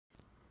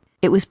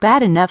It was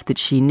bad enough that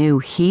he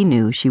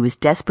knew she was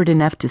desperate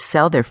enough to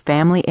sell their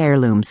family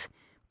heirlooms,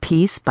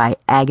 piece by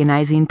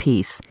agonizing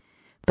piece.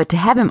 But to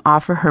have him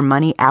offer her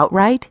money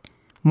outright,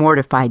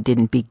 mortified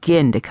didn't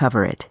begin to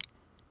cover it.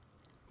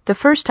 The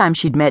first time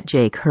she'd met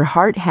Jake, her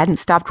heart hadn't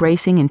stopped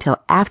racing until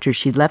after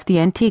she'd left the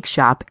antique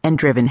shop and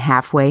driven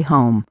halfway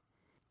home.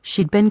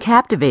 She'd been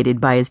captivated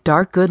by his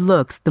dark good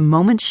looks the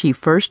moment she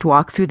first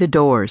walked through the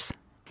doors.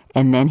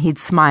 And then he'd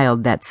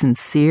smiled that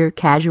sincere,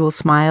 casual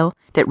smile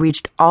that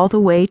reached all the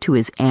way to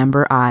his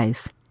amber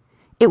eyes.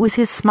 It was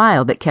his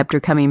smile that kept her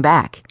coming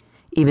back,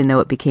 even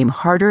though it became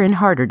harder and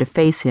harder to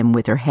face him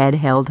with her head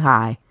held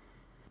high.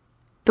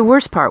 The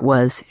worst part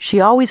was, she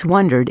always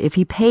wondered if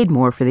he paid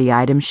more for the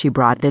items she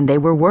brought than they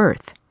were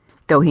worth.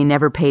 Though he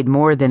never paid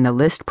more than the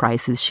list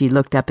prices she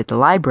looked up at the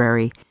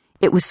library,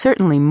 it was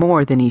certainly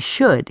more than he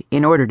should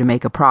in order to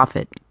make a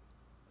profit.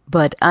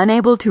 But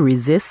unable to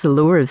resist the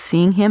lure of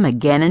seeing him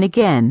again and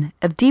again,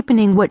 of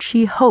deepening what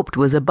she hoped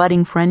was a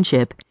budding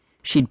friendship,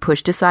 she'd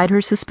pushed aside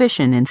her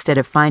suspicion instead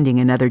of finding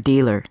another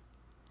dealer.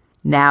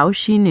 Now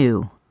she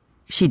knew.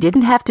 She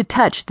didn't have to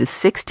touch the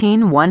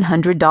 16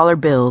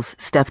 $100 bills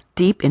stuffed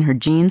deep in her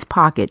jeans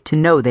pocket to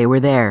know they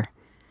were there.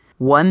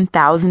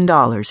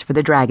 $1,000 for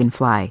the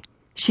Dragonfly.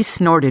 She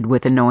snorted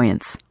with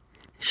annoyance.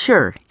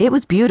 Sure, it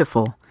was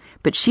beautiful,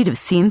 but she'd have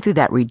seen through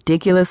that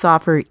ridiculous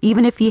offer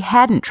even if he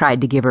hadn't tried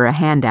to give her a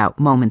handout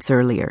moments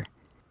earlier.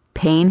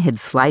 Pain had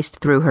sliced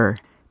through her,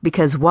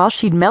 because while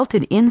she'd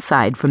melted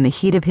inside from the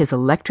heat of his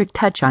electric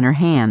touch on her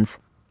hands,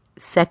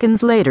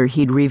 seconds later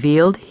he'd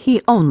revealed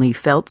he only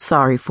felt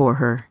sorry for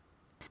her.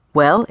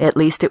 Well, at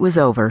least it was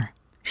over.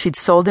 She'd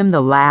sold him the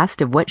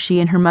last of what she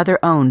and her mother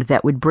owned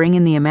that would bring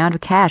in the amount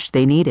of cash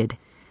they needed.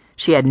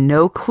 She had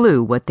no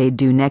clue what they'd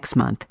do next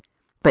month,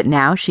 but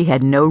now she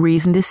had no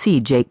reason to see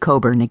Jake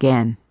Coburn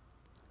again.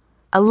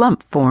 A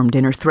lump formed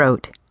in her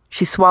throat.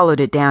 She swallowed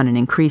it down and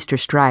increased her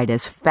stride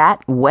as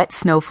fat, wet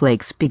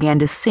snowflakes began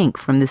to sink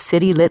from the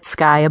city-lit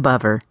sky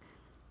above her.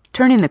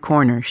 Turning the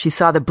corner, she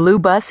saw the blue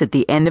bus at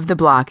the end of the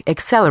block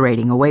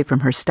accelerating away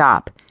from her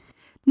stop.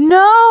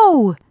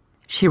 No!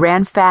 She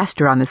ran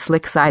faster on the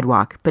slick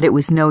sidewalk, but it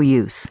was no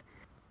use.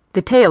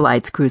 The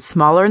taillights grew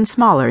smaller and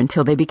smaller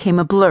until they became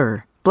a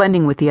blur,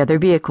 blending with the other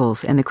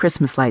vehicles and the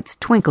Christmas lights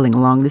twinkling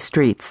along the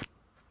streets.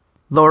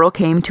 Laurel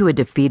came to a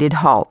defeated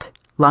halt,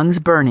 lungs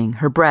burning,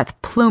 her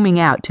breath pluming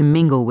out to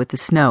mingle with the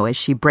snow as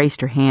she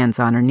braced her hands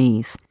on her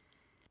knees.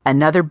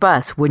 Another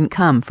bus wouldn't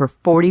come for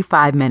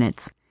 45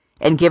 minutes,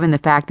 and given the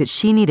fact that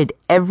she needed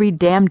every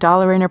damn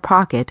dollar in her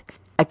pocket,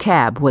 a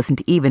cab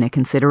wasn't even a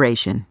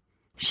consideration.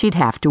 She'd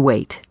have to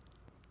wait.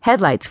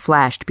 Headlights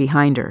flashed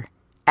behind her.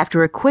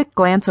 After a quick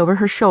glance over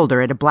her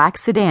shoulder at a black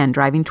sedan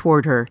driving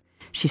toward her,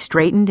 she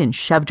straightened and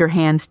shoved her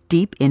hands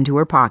deep into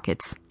her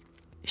pockets.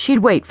 She'd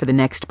wait for the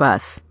next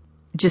bus.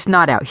 Just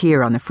not out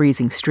here on the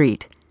freezing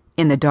street,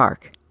 in the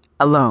dark,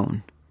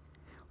 alone.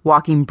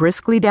 Walking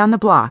briskly down the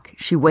block,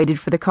 she waited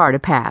for the car to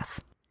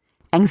pass.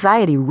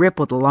 Anxiety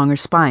rippled along her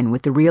spine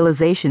with the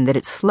realization that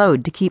it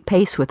slowed to keep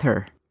pace with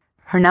her.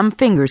 Her numb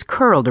fingers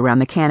curled around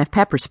the can of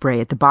pepper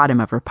spray at the bottom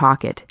of her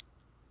pocket.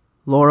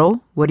 "Laurel,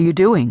 what are you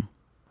doing?"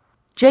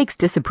 Jake's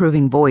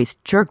disapproving voice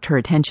jerked her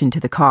attention to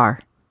the car.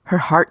 Her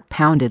heart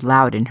pounded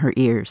loud in her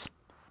ears.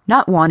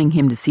 Not wanting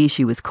him to see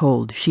she was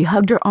cold, she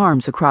hugged her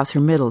arms across her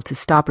middle to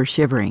stop her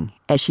shivering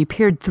as she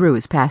peered through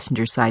his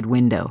passenger side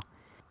window.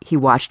 He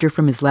watched her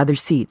from his leather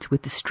seats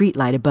with the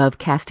streetlight above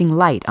casting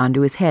light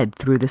onto his head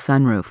through the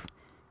sunroof.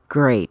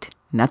 Great.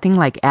 Nothing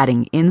like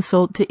adding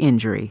insult to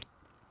injury.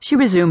 She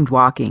resumed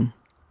walking.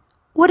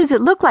 "What does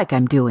it look like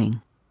I'm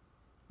doing?"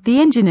 The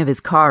engine of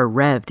his car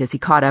revved as he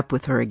caught up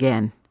with her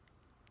again.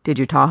 "Did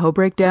your Tahoe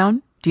break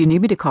down? Do you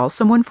need me to call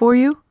someone for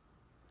you?"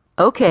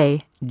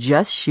 "Okay,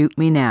 just shoot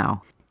me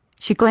now."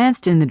 She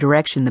glanced in the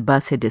direction the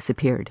bus had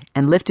disappeared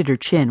and lifted her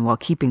chin while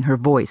keeping her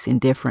voice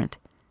indifferent.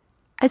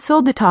 "I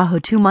sold the Tahoe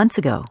 2 months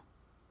ago."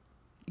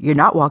 "You're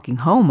not walking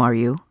home, are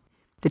you?"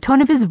 The tone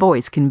of his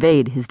voice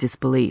conveyed his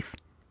disbelief.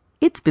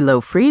 "It's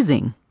below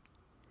freezing."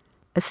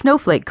 A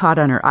snowflake caught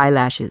on her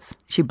eyelashes.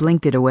 She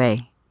blinked it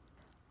away.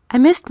 "I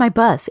missed my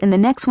bus, and the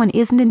next one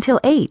isn't until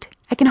 8.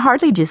 I can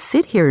hardly just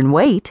sit here and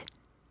wait."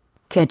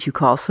 "Can't you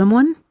call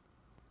someone?"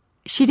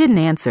 She didn't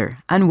answer,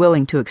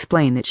 unwilling to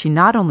explain that she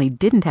not only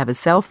didn't have a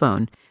cell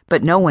phone,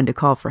 but no one to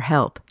call for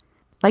help.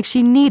 Like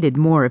she needed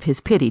more of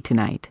his pity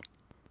tonight.